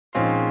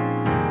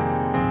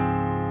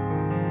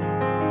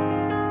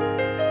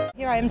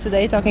Here I am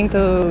today talking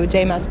to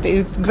James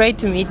Aspey. Great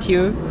to meet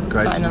you.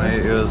 Great to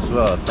meet you as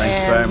well.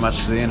 Thanks very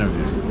much for the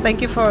interview.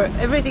 Thank you for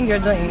everything you're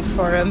doing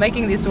for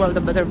making this world a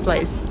better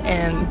place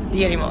and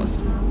the animals.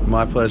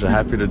 My pleasure.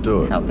 Happy to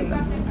do it. Helping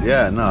them.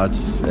 Yeah, no,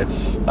 it's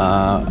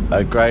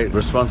a great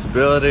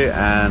responsibility,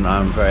 and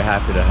I'm very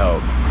happy to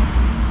help.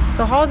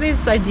 So how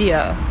this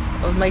idea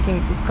of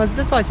making, because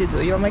that's what you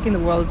do, you're making the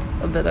world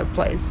a better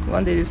place.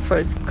 When did it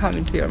first come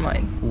into your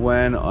mind?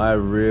 When I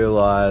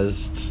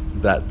realized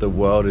that the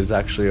world is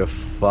actually there's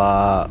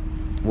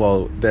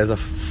a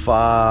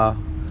far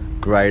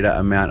greater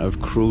amount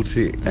of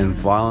cruelty and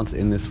violence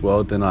in this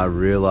world than I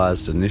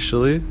realized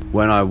initially.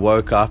 When I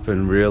woke up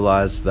and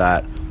realized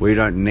that we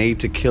don't need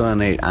to kill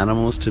and eat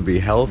animals to be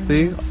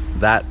healthy,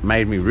 that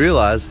made me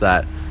realize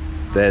that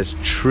there's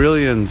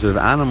trillions of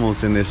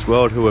animals in this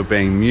world who are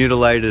being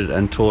mutilated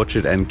and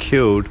tortured and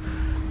killed,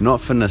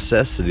 not for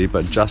necessity,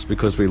 but just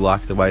because we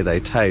like the way they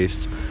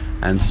taste.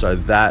 And so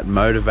that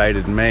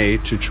motivated me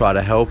to try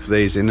to help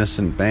these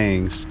innocent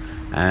beings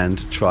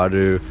and try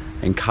to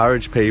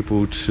encourage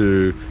people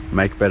to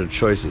make better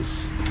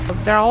choices.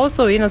 There are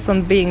also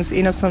innocent beings,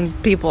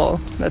 innocent people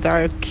that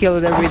are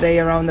killed every day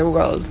around the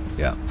world.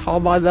 Yeah. How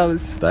about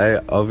those? They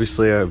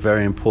obviously are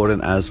very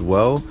important as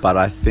well, but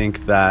I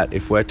think that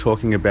if we're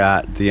talking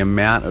about the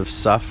amount of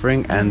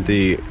suffering and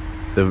the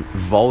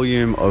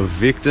volume of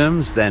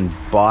victims, then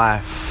by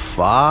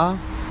far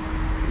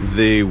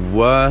the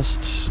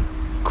worst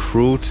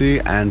cruelty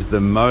and the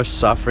most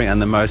suffering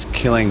and the most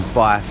killing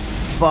by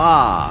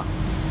far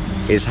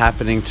is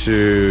happening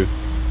to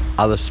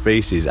other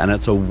species, and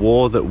it's a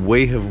war that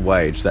we have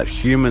waged, that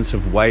humans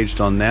have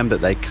waged on them,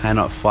 that they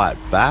cannot fight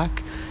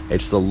back.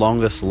 It's the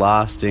longest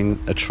lasting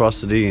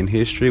atrocity in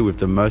history with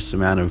the most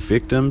amount of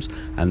victims,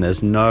 and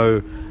there's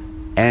no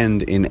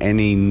end in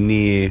any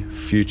near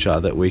future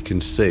that we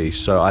can see.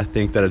 So I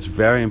think that it's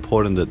very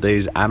important that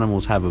these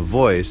animals have a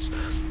voice,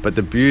 but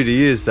the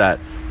beauty is that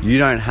you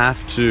don't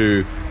have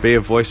to be a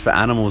voice for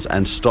animals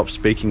and stop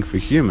speaking for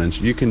humans.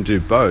 You can do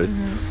both.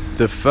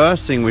 The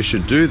first thing we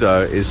should do,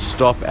 though, is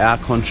stop our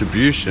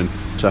contribution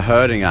to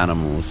hurting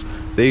animals.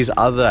 These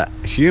other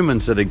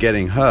humans that are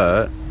getting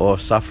hurt or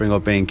suffering or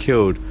being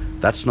killed,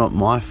 that's not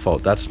my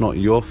fault. That's not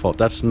your fault.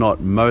 That's not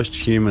most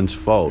humans'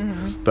 fault.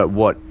 But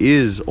what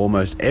is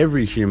almost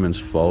every human's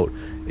fault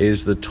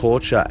is the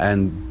torture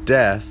and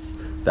death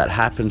that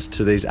happens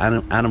to these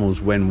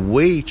animals when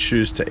we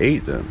choose to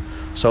eat them.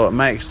 So it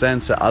makes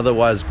sense that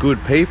otherwise good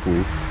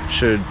people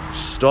should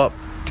stop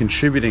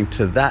contributing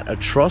to that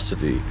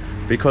atrocity.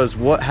 Because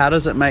how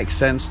does it make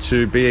sense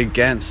to be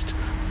against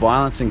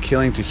violence and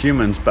killing to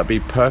humans but be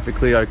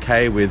perfectly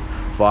okay with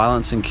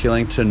violence and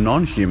killing to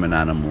non-human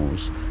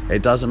animals?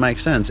 It doesn't make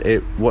sense.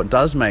 What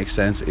does make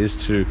sense is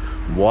to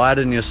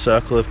widen your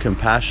circle of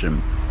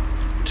compassion,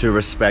 to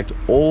respect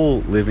all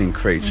living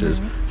creatures,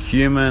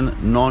 human,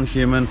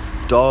 non-human,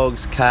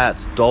 dogs,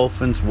 cats,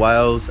 dolphins,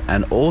 whales,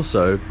 and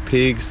also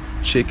pigs,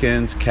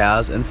 chickens,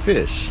 cows, and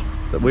fish.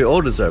 That we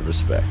all deserve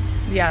respect.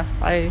 Yeah,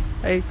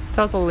 I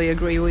totally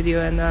agree with you.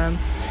 And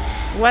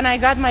when I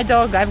got my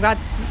dog, I've got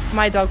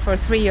my dog for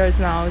 3 years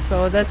now,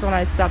 so that's when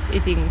I stopped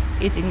eating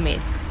meat.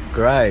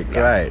 Great.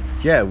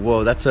 Yeah,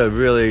 well, that's a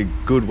really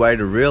good way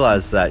to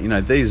realize that,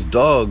 these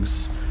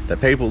dogs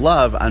that people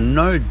love are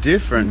no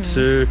different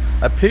to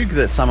a pig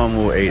that someone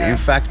will eat. In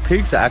fact,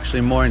 pigs are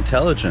actually more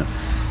intelligent.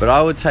 But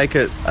I would take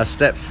it a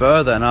step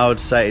further, and I would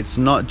say it's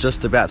not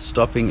just about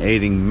stopping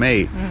eating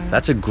meat.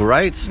 That's a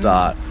great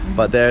start,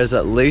 but there is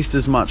at least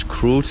as much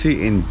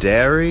cruelty in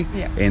dairy,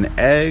 in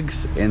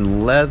eggs,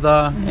 in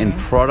leather, in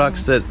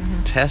products that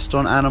test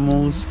on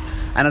animals.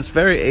 And it's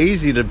very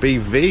easy to be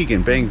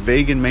vegan. Being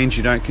vegan means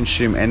you don't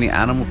consume any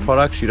animal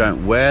products, you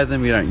don't wear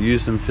them, you don't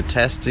use them for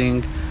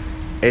testing.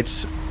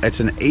 It's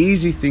an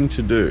easy thing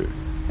to do,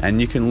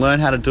 and you can learn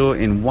how to do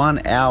it in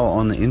 1 hour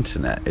on the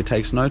internet. It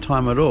takes no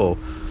time at all.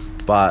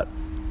 But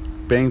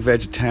being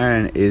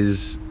vegetarian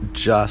is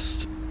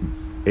just,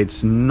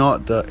 it's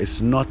not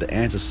the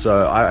answer.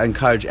 So I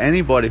encourage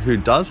anybody who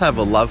does have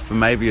a love for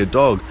maybe a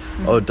dog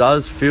or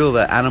does feel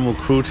that animal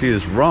cruelty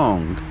is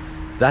wrong,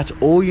 that's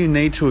all you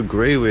need to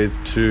agree with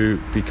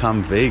to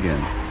become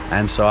vegan.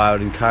 And so I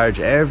would encourage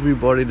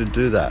everybody to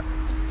do that.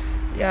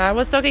 Yeah, I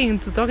was talking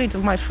to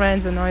my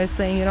friends, and I was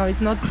saying,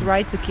 it's not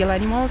right to kill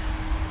animals.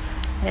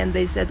 And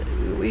they said,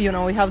 we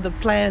have the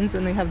plants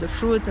and we have the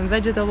fruits and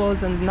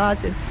vegetables and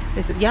nuts. And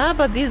they said, yeah,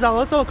 but these are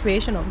also a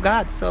creation of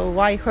God, so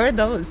why hurt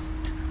those?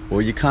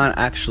 Well, you can't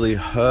actually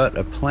hurt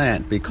a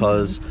plant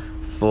because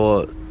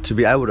to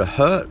be able to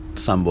hurt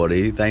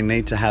somebody, they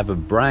need to have a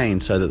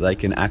brain so that they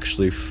can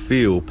actually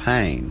feel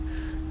pain.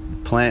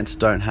 Plants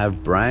don't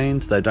have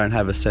brains, they don't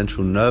have a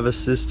central nervous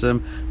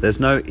system. There's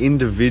no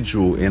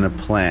individual in a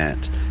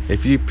plant.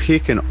 If you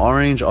pick an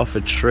orange off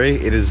a tree,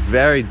 it is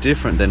very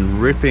different than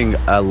ripping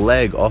a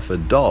leg off a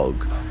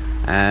dog.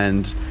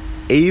 And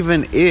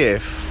even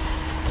if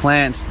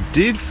plants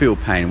did feel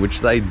pain, which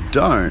they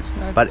don't,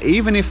 but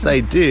even if they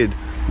did,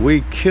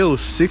 we kill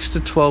 6 to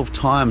 12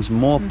 times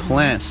more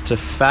plants to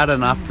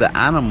fatten up the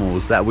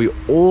animals that we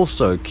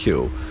also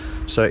kill.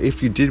 So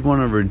if you did want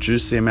to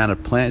reduce the amount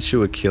of plants you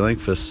were killing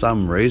for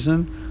some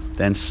reason,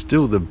 then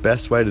still the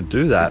best way to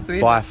do that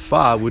by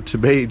far would to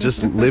be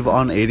just live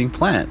on eating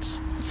plants.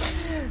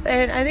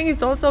 And I think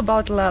it's also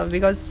about love,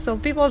 because so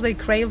people, they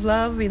crave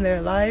love in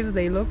their life,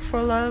 they look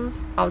for love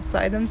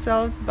outside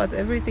themselves, but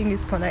everything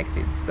is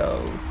connected.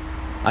 So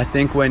I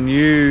think when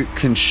you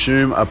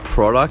consume a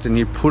product and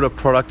you put a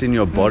product in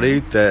your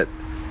body that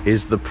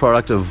is the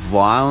product of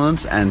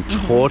violence and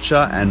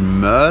torture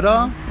and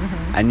murder,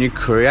 and you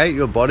create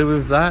your body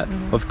with that,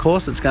 of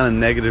course it's going to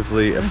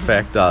negatively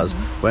affect us.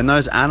 When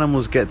those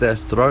animals get their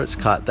throats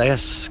cut, they are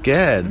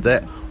scared.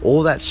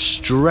 All that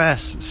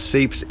stress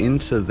seeps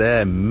into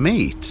their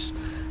meat,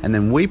 and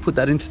then we put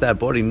that into their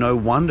body. No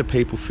wonder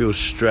people feel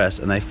stressed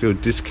and they feel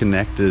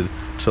disconnected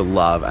to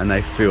love, and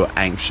they feel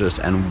anxious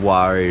and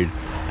worried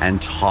and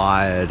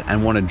tired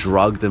and want to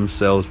drug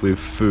themselves with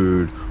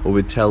food or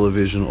with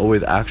television or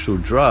with actual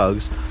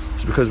drugs.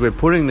 It's because we're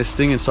putting this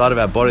thing inside of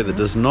our body that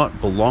does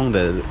not belong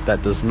there,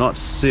 that does not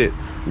sit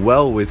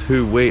well with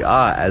who we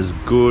are as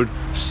good,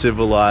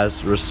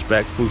 civilized,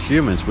 respectful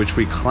humans, which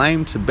we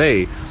claim to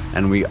be,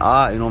 and we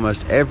are in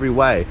almost every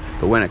way.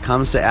 But when it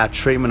comes to our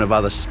treatment of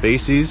other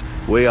species,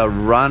 we are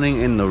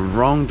running in the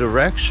wrong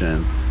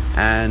direction.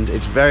 And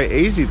it's very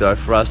easy though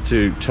for us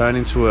to turn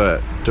into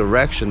a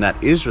direction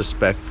that is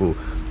respectful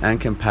and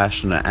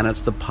compassionate, and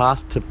it's the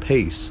path to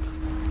peace.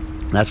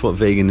 That's what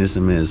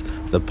veganism is,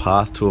 the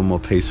path to a more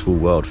peaceful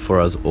world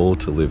for us all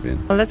to live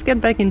in. Well, let's get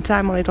back in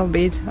time a little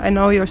bit. I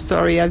know your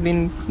story. I've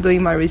been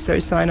doing my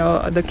research, so I know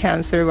the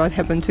cancer, what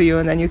happened to you,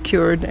 and then you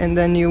cured, and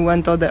then you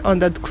went on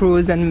that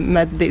cruise and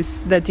met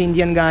that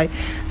Indian guy.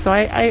 So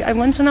I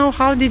want to know,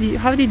 how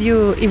did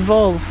you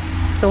evolve?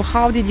 So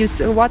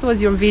what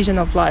was your vision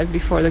of life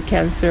before the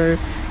cancer?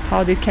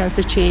 How did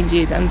cancer change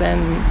it? And then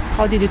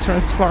how did you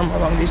transform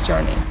along this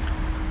journey?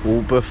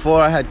 Well,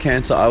 before I had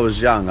cancer, I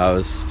was young. I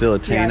was still a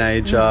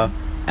teenager,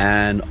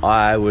 and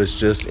I was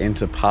just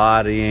into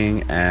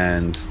partying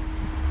and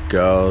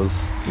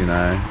girls,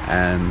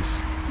 and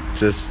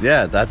just,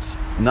 that's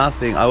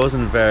nothing. I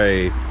wasn't a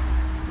very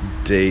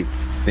deep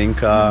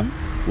thinker.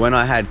 When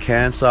I had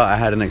cancer, I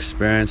had an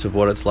experience of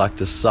what it's like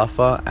to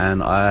suffer,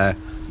 and I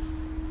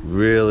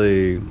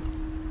really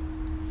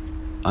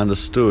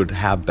understood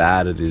how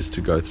bad it is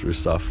to go through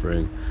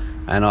suffering.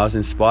 And I was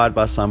inspired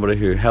by somebody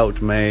who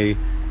helped me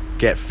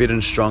get fit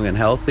and strong and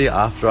healthy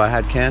after I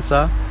had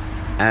cancer,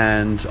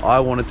 and I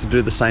wanted to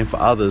do the same for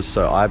others,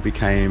 so I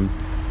became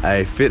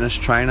a fitness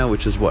trainer,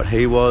 which is what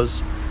he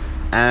was.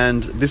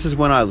 And this is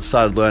when I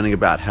started learning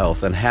about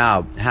health and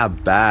how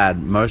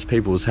bad most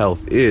people's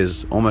health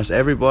is. Almost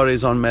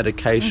everybody's on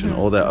medication,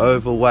 or they're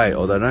overweight,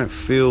 or they don't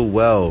feel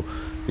well.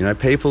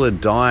 People are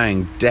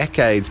dying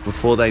decades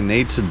before they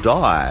need to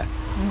die,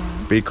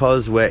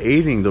 because we're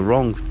eating the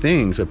wrong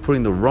things. We're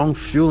putting the wrong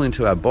fuel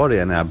into our body,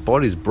 and our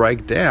bodies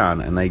break down,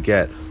 and they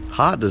get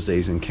heart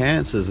disease and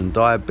cancers and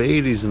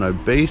diabetes and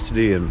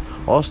obesity and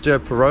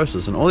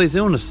osteoporosis and all these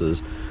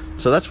illnesses.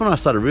 So that's when I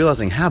started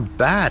realizing how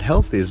bad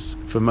health is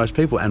for most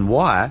people, and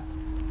why,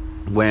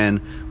 when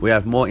we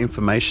have more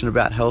information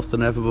about health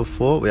than ever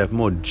before, we have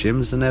more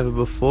gyms than ever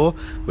before,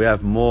 we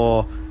have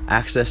more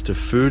access to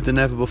food than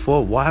ever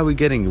before, why are we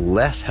getting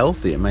less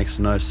healthy? It makes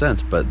no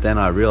sense. But then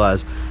I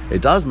realized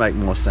it does make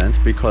more sense,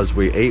 because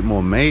we eat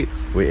more meat,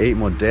 we eat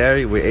more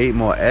dairy, we eat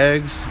more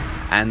eggs,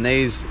 and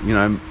these,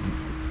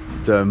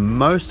 the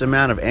most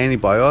amount of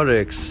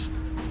antibiotics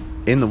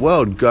in the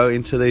world go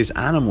into these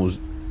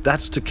animals.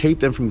 That's to keep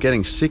them from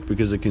getting sick,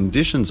 because the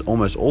conditions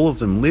almost all of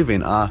them live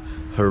in are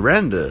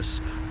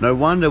horrendous. No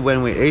wonder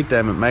when we eat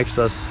them it makes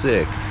us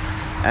sick.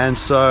 And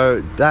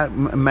so that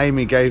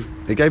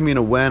gave me an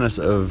awareness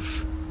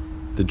of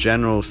the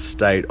general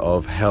state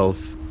of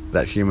health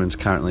that humans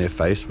currently are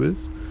faced with.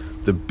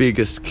 The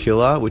biggest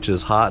killer, which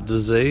is heart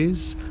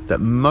disease,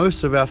 that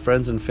most of our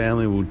friends and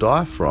family will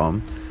die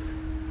from,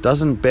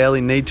 doesn't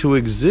barely need to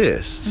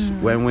exist.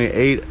 When we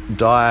eat a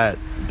diet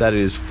that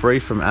is free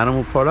from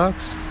animal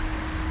products,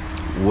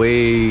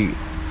 we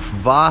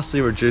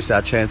vastly reduce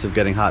our chance of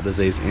getting heart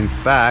disease. In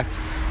fact,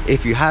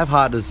 if you have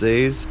heart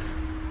disease,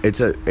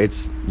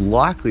 it's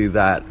likely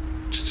that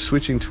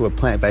switching to a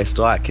plant-based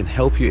diet can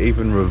help you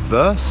even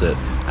reverse it.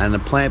 And a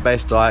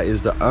plant-based diet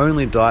is the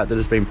only diet that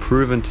has been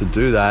proven to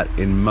do that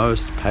in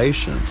most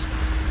patients.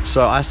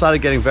 So I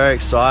started getting very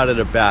excited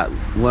about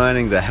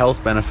learning the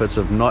health benefits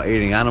of not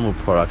eating animal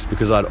products,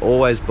 because I'd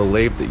always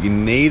believed that you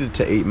needed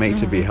to eat meat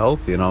to be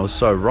healthy, and I was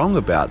so wrong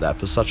about that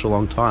for such a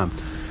long time.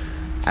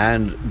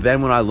 And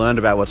then when I learned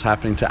about what's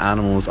happening to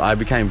animals, I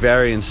became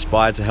very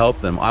inspired to help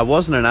them. I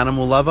wasn't an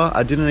animal lover.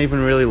 I didn't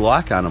even really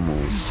like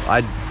animals.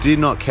 I did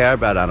not care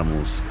about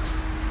animals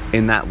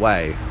in that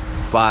way.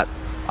 But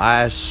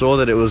I saw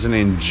that it was an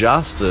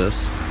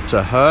injustice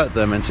to hurt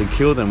them and to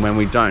kill them when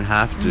we don't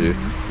have to.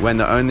 When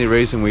the only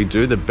reason we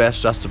do, the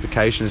best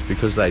justification, is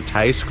because they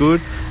taste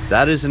good.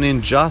 That is an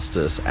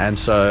injustice. And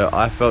so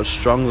I felt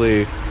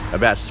strongly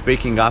about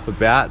speaking up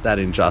about that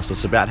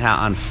injustice, about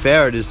how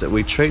unfair it is that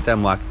we treat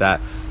them like that,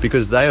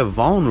 because they are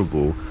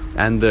vulnerable.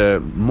 And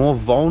the more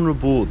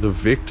vulnerable the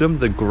victim,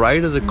 the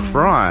greater the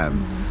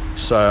crime.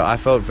 So I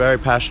felt very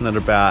passionate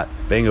about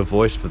being a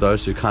voice for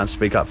those who can't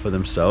speak up for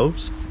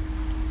themselves.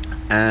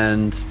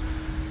 And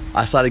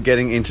I started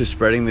getting into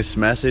spreading this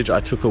message. I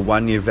took a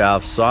 1-year vow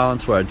of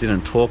silence where I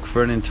didn't talk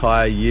for an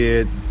entire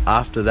year.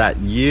 After that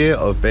year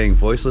of being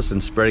voiceless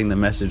and spreading the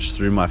message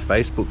through my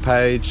Facebook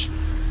page,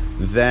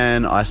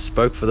 then I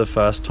spoke for the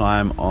first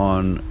time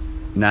on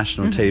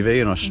national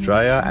TV in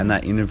Australia, and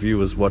that interview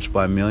was watched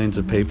by millions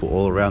of people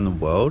all around the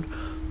world.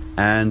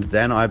 And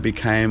then I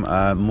became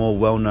a more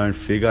well-known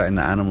figure in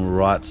the animal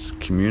rights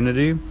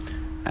community.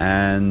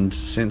 And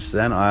since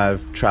then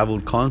I've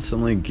traveled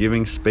constantly,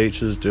 giving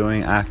speeches,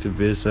 doing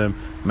activism,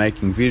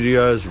 making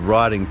videos,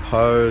 writing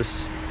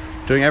posts,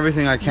 doing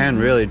everything I can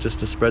really just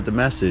to spread the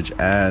message.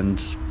 And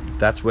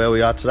that's where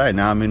we are today.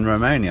 Now I'm in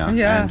Romania,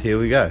 and here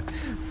we go.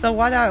 So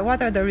what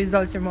are the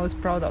results you're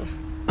most proud of?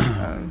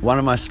 One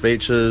of my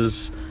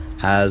speeches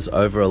has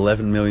over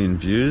 11 million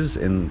views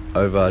in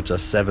over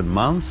just 7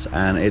 months,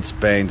 and it's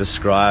been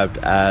described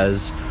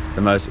as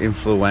the most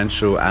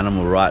influential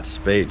animal rights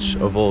speech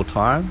of all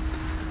time.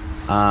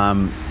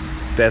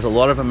 There's a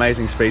lot of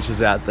amazing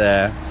speeches out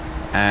there,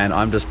 and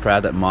I'm just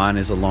proud that mine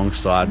is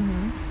alongside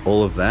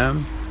all of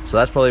them. So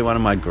that's probably one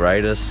of my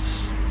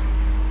greatest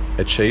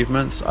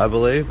achievements, I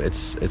believe.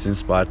 It's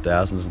inspired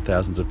thousands and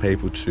thousands of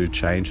people to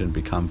change and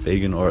become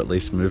vegan, or at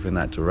least move in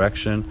that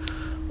direction.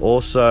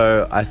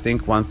 Also, I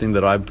think one thing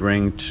that I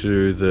bring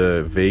to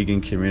the vegan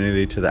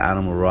community, to the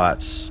animal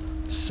rights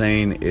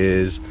scene,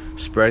 is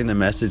spreading the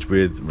message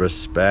with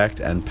respect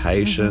and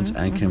patience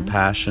and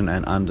compassion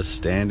and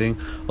understanding.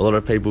 A lot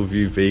of people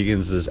view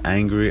vegans as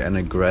angry and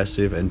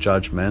aggressive and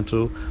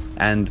judgmental,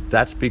 and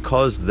that's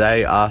because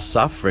they are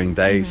suffering.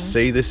 They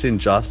see this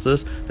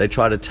injustice. They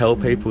try to tell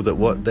people that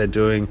what they're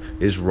doing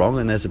is wrong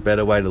and there's a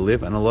better way to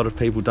live, and a lot of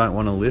people don't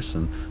want to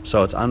listen.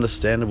 So it's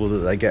understandable that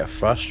they get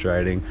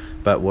frustrating.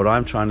 But what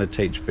I'm trying to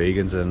teach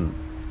vegans, and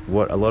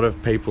what a lot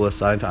of people are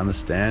starting to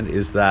understand,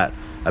 is that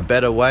a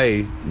better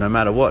way, no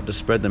matter what, to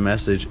spread the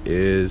message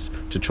is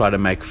to try to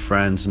make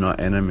friends,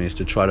 not enemies,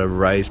 to try to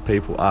raise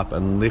people up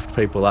and lift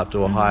people up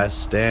to a higher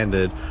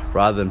standard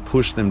rather than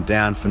push them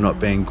down for not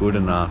being good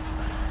enough.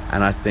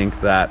 And I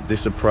think that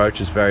this approach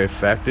is very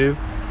effective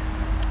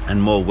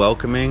and more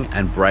welcoming,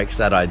 and breaks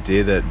that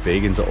idea that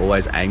vegans are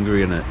always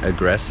angry and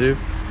aggressive.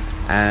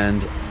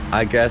 And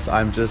I guess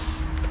I'm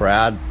just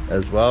proud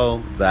as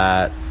well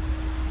that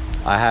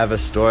I have a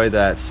story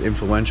that's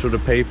influential to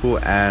people,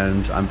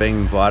 and I'm being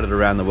invited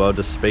around the world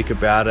to speak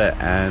about it,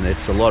 and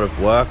it's a lot of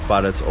work,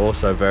 but it's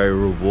also very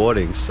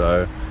rewarding.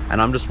 So,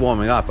 and I'm just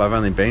warming up. I've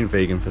only been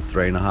vegan for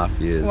 3.5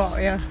 years. Well,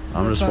 yeah.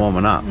 I'm just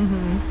warming up.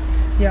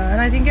 Yeah,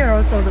 and I think you're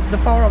also the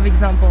power of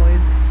example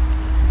is.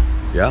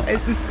 Yeah.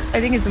 I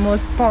think it's the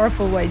most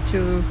powerful way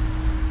to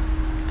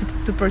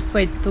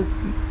persuade,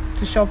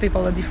 to show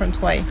people a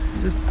different way.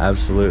 Just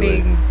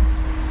absolutely. Being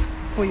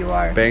who you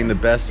are, being the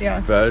best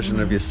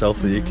version of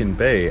yourself that you can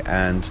be,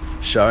 and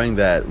showing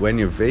that when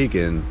you're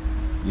vegan,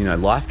 you know,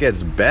 life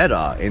gets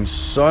better in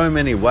so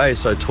many ways.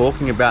 So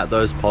talking about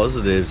those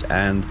positives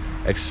and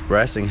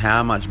expressing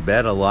how much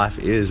better life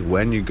is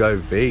when you go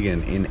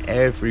vegan in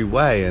every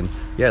way, and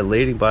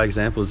leading by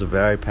example is a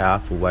very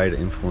powerful way to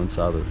influence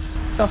others.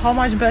 So how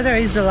much better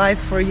is the life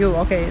for you?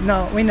 Okay,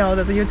 now we know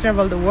that you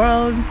travel the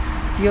world,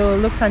 you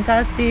look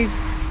fantastic,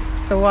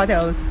 so what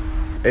else?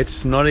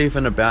 It's not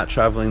even about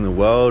traveling the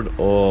world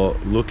or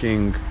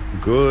looking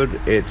good.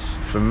 It's,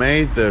 for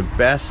me, the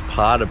best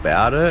part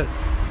about it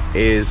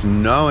is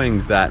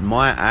knowing that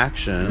my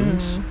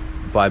actions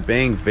by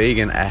being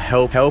vegan are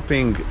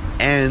helping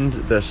end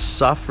the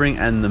suffering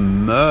and the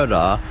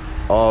murder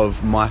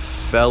of my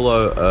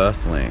fellow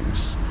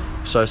earthlings.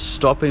 So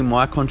stopping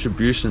my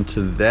contribution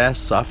to their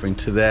suffering,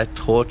 to their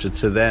torture,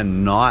 to their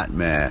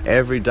nightmare.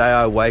 Every day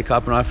I wake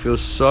up and I feel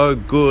so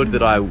good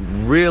that I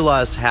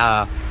realized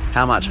how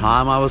much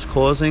harm I was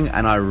causing,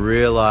 and I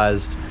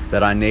realized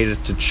that I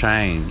needed to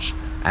change.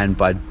 And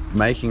by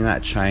making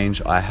that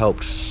change, I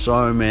helped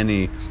so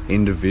many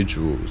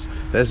individuals.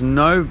 There's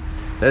no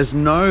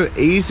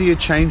easier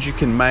change you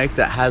can make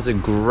that has a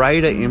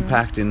greater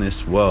impact in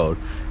this world.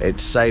 It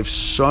saves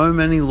so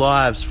many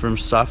lives from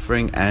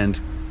suffering and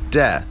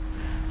death,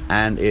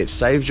 and it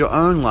saves your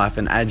own life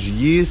and adds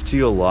years to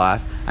your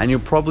life, and you'll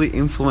probably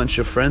influence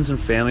your friends and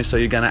family, so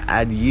you're going to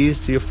add years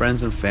to your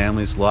friends and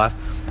family's life.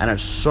 And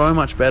it's so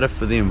much better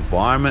for the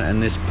environment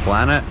and this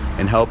planet,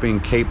 and helping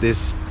keep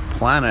this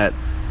planet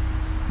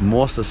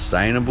more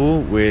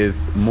sustainable with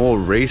more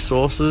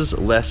resources,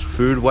 less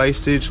food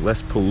wastage,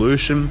 less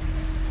pollution,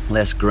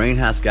 less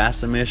greenhouse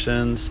gas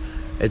emissions.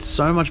 It's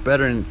so much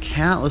better in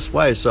countless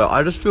ways. So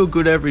I just feel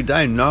good every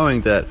day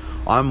knowing that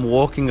I'm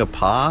walking a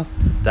path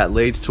that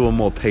leads to a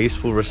more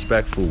peaceful,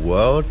 respectful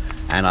world.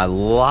 And I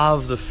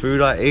love the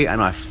food I eat,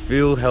 and I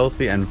feel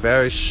healthy and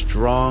very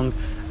strong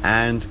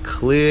and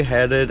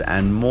clear-headed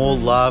and more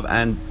love,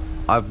 and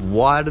I've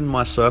widened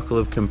my circle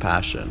of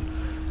compassion.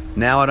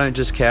 Now I don't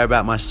just care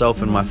about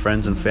myself and my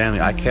friends and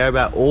family. I care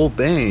about all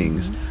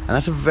beings, and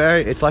that's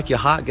it's like your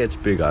heart gets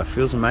bigger. It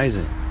feels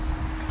amazing.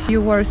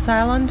 You were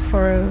silent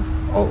for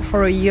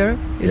a year.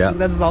 You took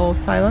that vow of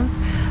silence.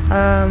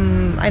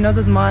 I know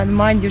that my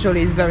mind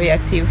usually is very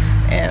active,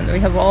 and we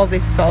have all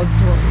these thoughts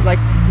like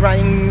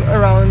running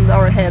around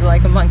our head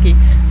like a monkey.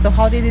 So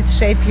how did it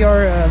shape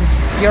your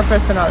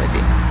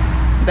personality,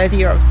 that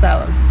year of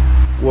silence?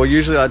 Well,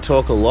 usually I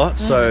talk a lot,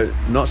 so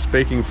not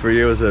speaking for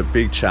you was a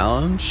big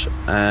challenge,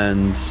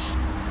 and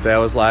it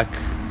was like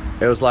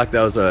there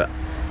was a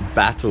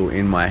battle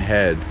in my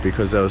head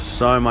because there was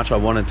so much I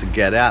wanted to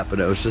get out, but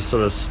it was just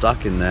sort of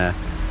stuck in there.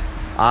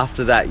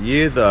 After that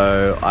year,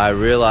 though, I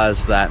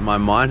realized that my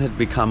mind had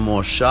become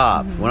more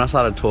sharp. When I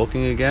started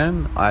talking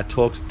again, I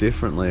talked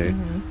differently,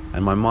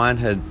 and my mind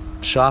had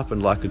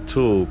sharpened like a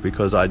tool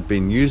because I'd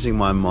been using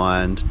my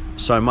mind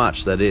so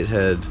much that it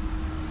had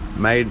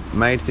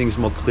made things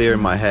more clear in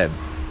my head,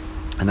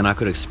 and then I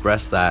could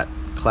express that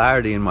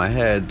clarity in my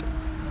head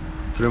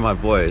through my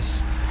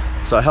voice.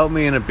 So it helped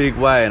me in a big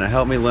way, and it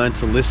helped me learn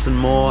to listen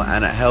more,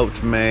 and it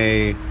helped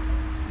me,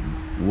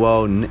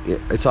 well,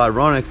 it's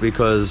ironic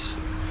because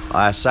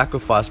I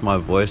sacrificed my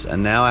voice,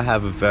 and now I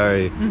have a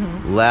very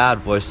loud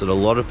voice that a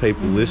lot of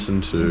people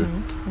listen to.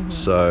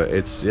 So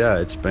it's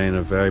been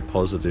a very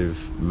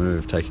positive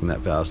move, taking that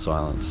vow of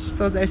silence.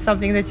 So there's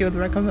something that you would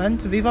recommend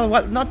to people?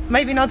 Well,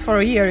 maybe not for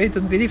a year, it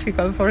would be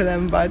difficult for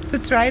them, but to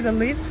try it at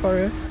least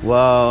for...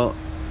 Well,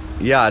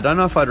 yeah, I don't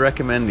know if I'd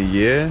recommend a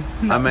year.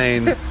 No. I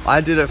mean,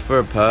 I did it for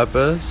a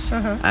purpose,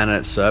 and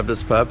it served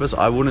its purpose.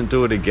 I wouldn't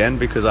do it again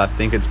because I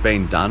think it's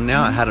been done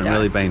now. It hadn't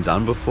really been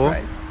done before.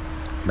 Right.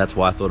 That's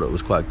why I thought it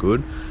was quite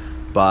good.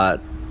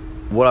 But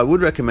what I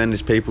would recommend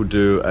is people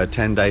do a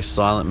 10-day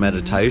silent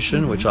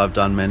meditation, which I've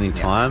done many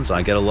times.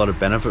 I get a lot of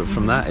benefit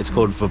from that. It's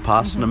called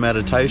Vipassana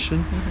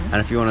meditation. And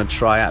if you want to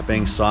try out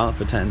being silent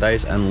for 10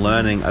 days and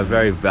learning a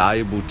very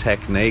valuable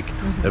technique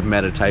of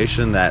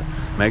meditation that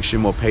makes you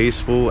more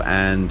peaceful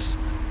and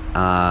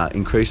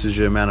increases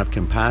your amount of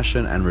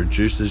compassion and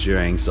reduces your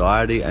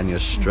anxiety and your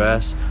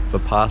stress,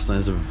 Vipassana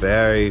is a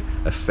very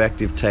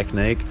effective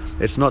technique.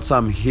 It's not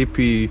some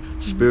hippie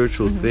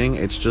spiritual thing.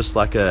 It's just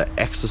like a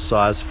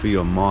exercise for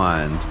your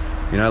mind.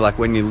 You know, like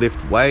when you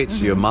lift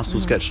weights, your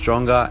muscles get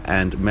stronger,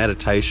 and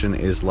meditation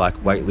is like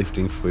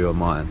weightlifting for your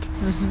mind.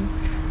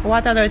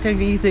 What other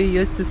techniques do you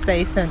use to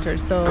stay centered?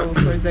 So of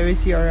course there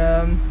is your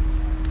the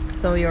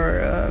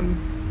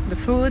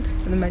food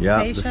and the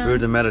meditation. Yeah, the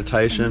food and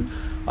meditation.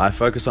 I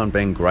focus on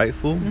being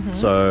grateful.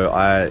 So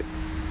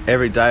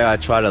every day I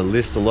try to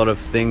list a lot of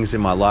things in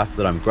my life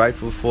that I'm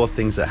grateful for,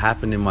 things that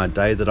happened in my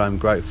day that I'm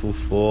grateful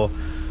for.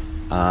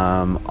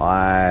 I'm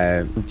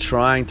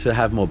trying to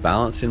have more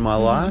balance in my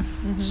life.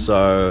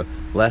 So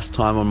less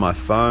time on my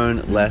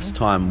phone, less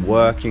time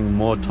working,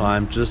 more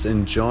time just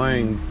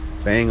enjoying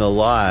being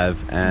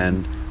alive.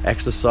 And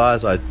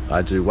exercise, I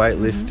do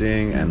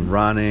weightlifting and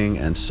running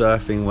and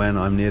surfing when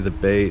I'm near the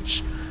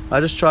beach. I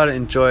just try to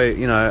enjoy,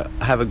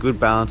 have a good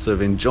balance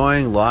of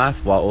enjoying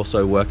life while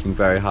also working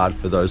very hard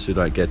for those who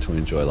don't get to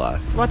enjoy life.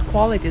 What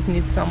qualities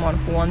needs someone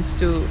who wants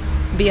to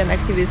be an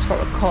activist for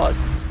a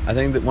cause? I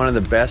think that one of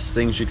the best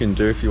things you can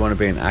do if you want to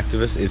be an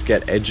activist is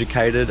get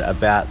educated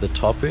about the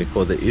topic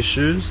or the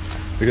issues,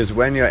 because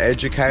when you're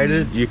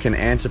educated, you can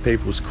answer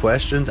people's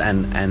questions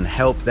and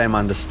help them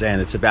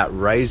understand. It's about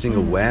raising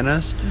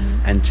awareness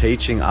and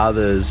teaching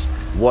others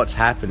what's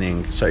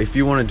happening. So if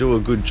you want to do a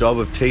good job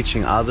of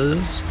teaching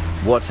others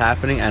what's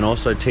happening and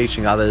also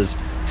teaching others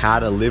how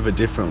to live a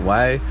different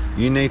way,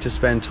 you need to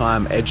spend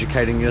time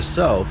educating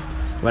yourself.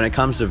 When it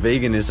comes to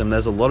veganism,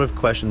 there's a lot of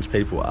questions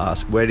people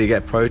ask. Where do you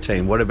get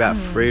protein? What about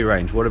free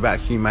range? What about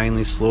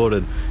humanely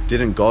slaughtered?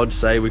 Didn't God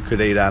say we could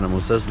eat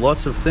animals? There's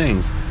lots of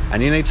things.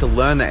 And you need to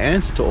learn the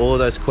answer to all of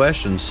those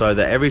questions so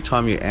that every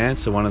time you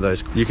answer one of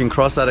those, you can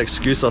cross that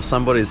excuse off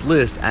somebody's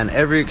list, and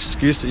every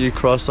excuse that you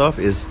cross off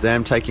is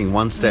them taking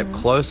one step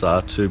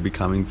closer to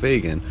becoming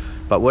vegan.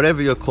 But whatever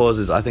your cause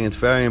is, I think it's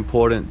very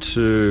important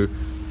to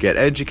get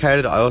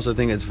educated. I also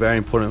think it's very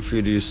important for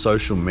you to use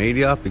social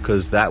media,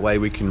 because that way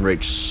we can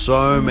reach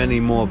so many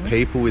more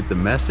people with the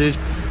message.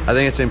 I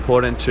think it's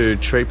important to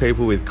treat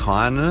people with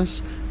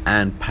kindness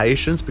and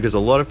patience, because a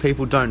lot of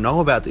people don't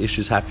know about the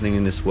issues happening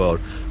in this world.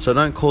 So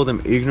don't call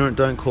them ignorant,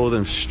 don't call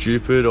them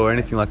stupid or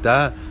anything like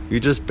that. You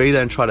just be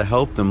there and try to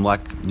help them like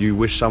you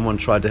wish someone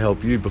tried to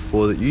help you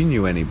before that you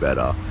knew any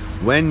better.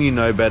 When you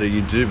know better,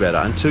 you do better.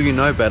 Until you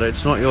know better,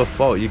 it's not your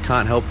fault. You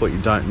can't help what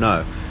you don't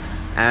know.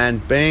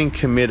 And being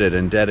committed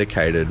and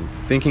dedicated,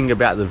 thinking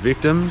about the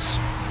victims,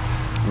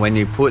 when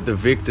you put the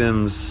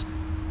victims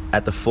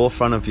at the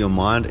forefront of your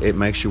mind, it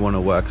makes you want to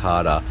work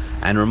harder.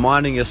 And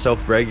reminding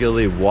yourself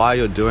regularly why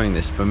you're doing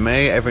this. For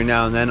me, every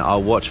now and then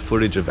I'll watch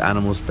footage of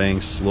animals being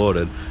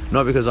slaughtered,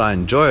 not because I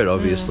enjoy it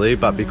obviously,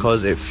 but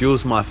because it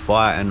fuels my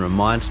fire and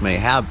reminds me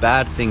how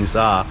bad things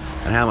are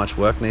and how much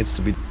work needs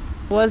to be.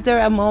 Was there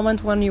a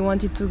moment when you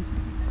wanted to,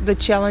 the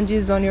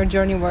challenges on your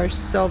journey were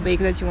so big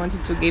that you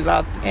wanted to give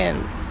up, and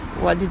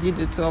what did you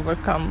do to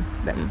overcome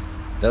them?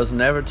 There was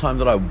never a time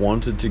that I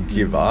wanted to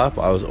give up.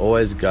 I was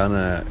always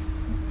gonna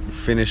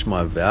finish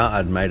my vow.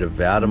 I'd made a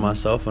vow to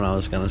myself and I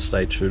was gonna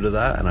stay true to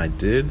that, and I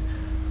did.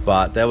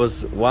 But there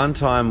was one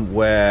time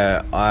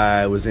where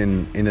I was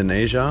in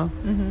Indonesia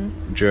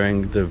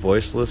during the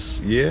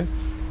Voiceless year,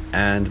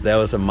 and there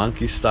was a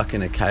monkey stuck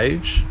in a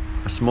cage,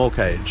 a small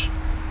cage,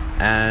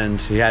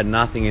 and he had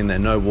nothing in there,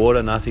 no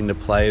water, nothing to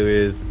play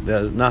with,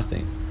 there was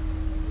nothing.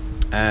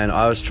 And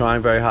I was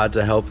trying very hard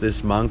to help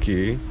this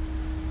monkey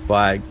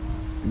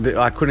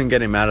I couldn't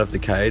get him out of the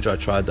cage. I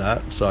tried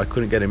that, so I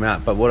couldn't get him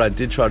out. But what I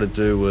did try to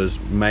do was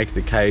make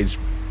the cage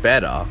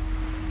better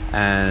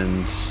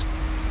and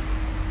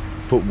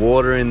put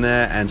water in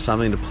there and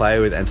something to play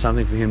with and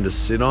something for him to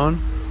sit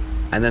on.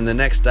 And then the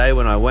next day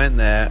when I went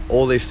there,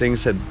 all these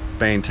things had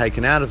been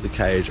taken out of the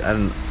cage.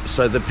 And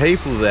so the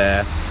people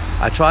there,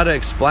 I try to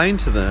explain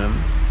to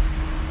them,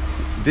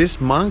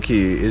 this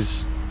monkey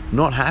is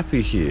not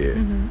happy here.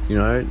 You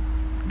know,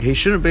 he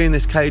shouldn't be in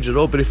this cage at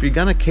all, but if you're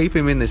going to keep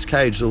him in this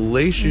cage, the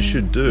least you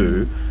should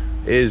do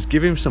is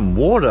give him some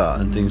water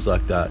and things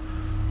like that.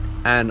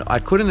 And I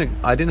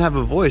didn't have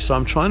a voice, so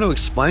I'm trying to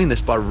explain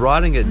this by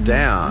writing it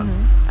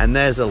down. And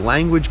there's a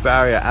language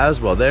barrier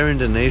as well. They're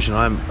Indonesian,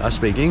 I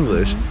speak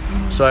English,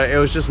 so it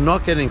was just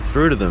not getting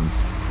through to them.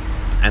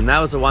 And that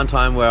was the one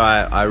time where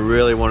I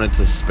really wanted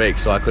to speak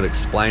so I could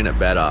explain it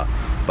better,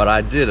 but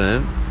I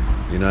didn't,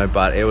 you know.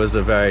 But it was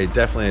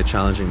definitely a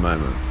challenging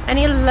moment.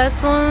 Any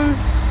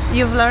lessons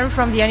you've learned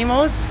from the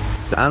animals?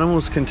 The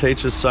animals can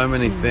teach us so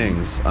many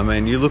things. I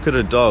mean, you look at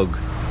a dog,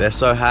 they're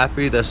so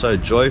happy, they're so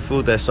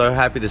joyful, they're so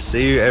happy to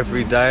see you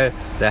every day,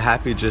 they're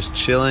happy just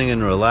chilling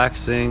and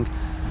relaxing.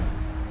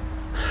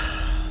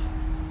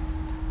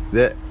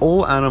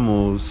 All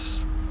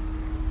animals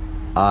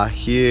are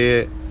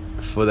here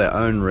for their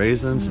own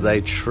reasons.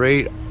 They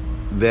treat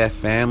their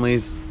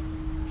families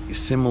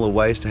similar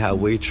ways to how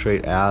we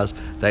treat ours.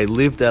 They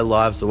live their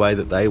lives the way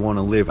that they want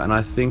to live. And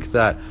I think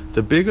that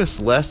the biggest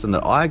lesson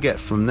that I get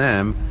from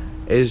them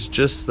is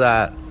just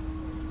that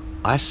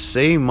I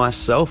see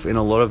myself in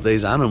a lot of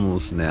these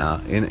animals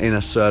now in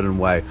a certain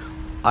way.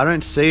 I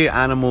don't see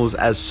animals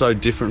as so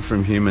different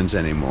from humans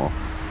anymore.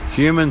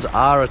 Humans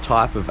are a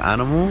type of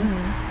animal,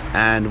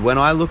 and when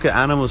I look at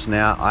animals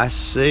now, I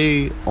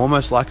see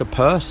almost like a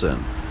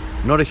person.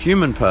 Not a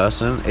human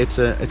person, it's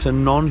a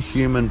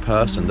non-human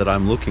person that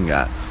I'm looking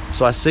at.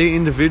 So I see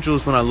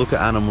individuals when I look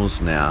at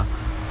animals now,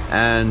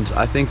 and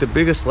I think the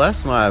biggest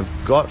lesson I've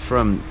got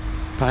from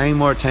paying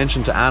more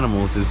attention to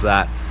animals is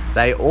that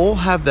they all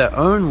have their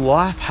own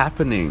life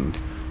happening.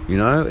 You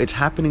know, it's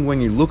happening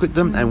when you look at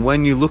them, and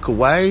when you look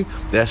away,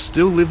 they're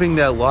still living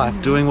their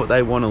life, doing what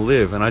they want to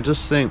live. And I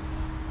just think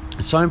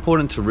it's so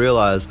important to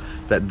realize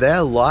that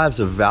their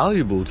lives are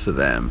valuable to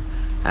them.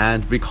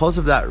 And because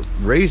of that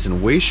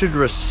reason, we should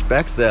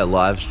respect their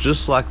lives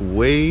just like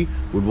we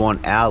would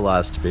want our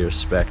lives to be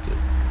respected.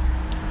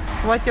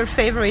 What's your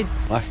favorite?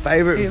 My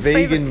favorite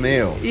vegan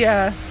meal?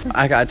 Yeah.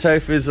 Okay, I tell you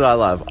foods that I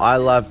love. I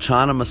love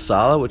chana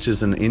masala, which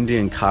is an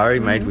Indian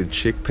curry made with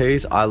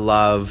chickpeas. I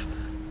love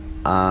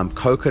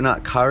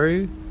coconut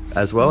curry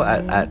as well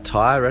at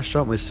Thai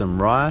restaurant with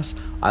some rice.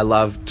 I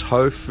love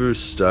tofu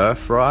stir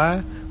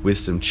fry with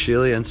some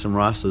chili and some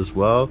rice as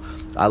well.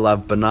 I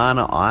love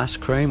banana ice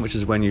cream, which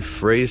is when you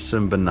freeze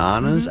some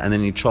bananas and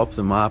then you chop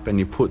them up and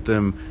you put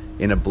them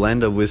in a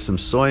blender with some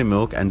soy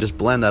milk and just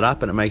blend that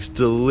up, and it makes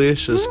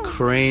delicious,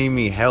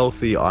 creamy,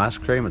 healthy ice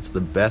cream. It's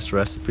the best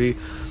recipe.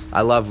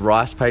 I love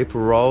rice paper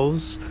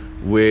rolls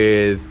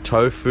with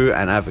tofu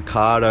and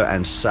avocado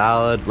and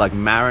salad, like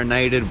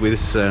marinated with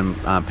some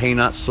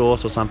peanut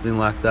sauce or something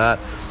like that.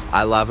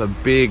 I love a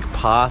big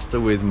pasta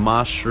with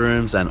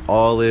mushrooms and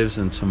olives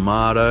and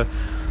tomato.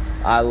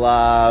 I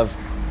love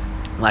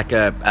like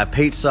a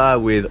pizza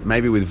with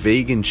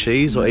vegan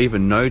cheese or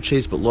even no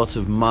cheese, but lots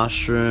of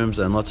mushrooms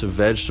and lots of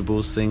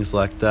vegetables, things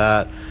like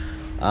that.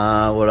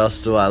 What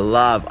else do I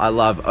love? I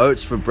love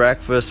oats for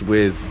breakfast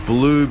with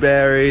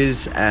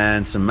blueberries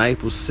and some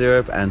maple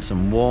syrup and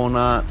some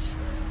walnuts.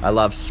 I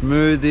love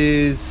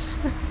smoothies,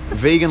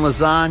 vegan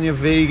lasagna,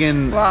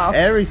 vegan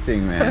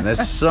everything, man.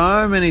 There's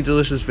so many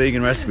delicious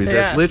vegan recipes.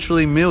 There's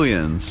literally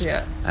millions.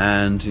 Yeah.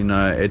 And you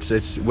know,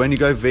 it's when you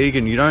go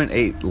vegan, you don't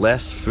eat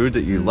less food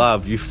that you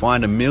love. You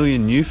find a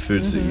million new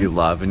foods that you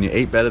love, and you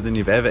eat better than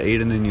you've ever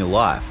eaten in your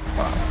life.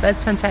 Wow,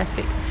 that's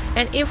fantastic.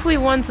 And if we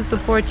want to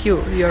support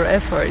your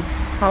efforts,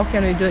 how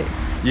can we do it?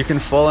 You can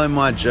follow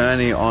my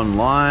journey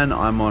online.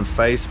 I'm on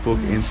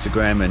Facebook,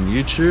 Instagram and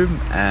YouTube,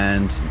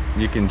 and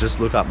you can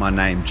just look up my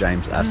name,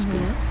 James Aspey.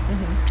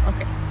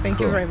 Okay, thank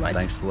you very much.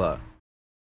 Thanks a lot.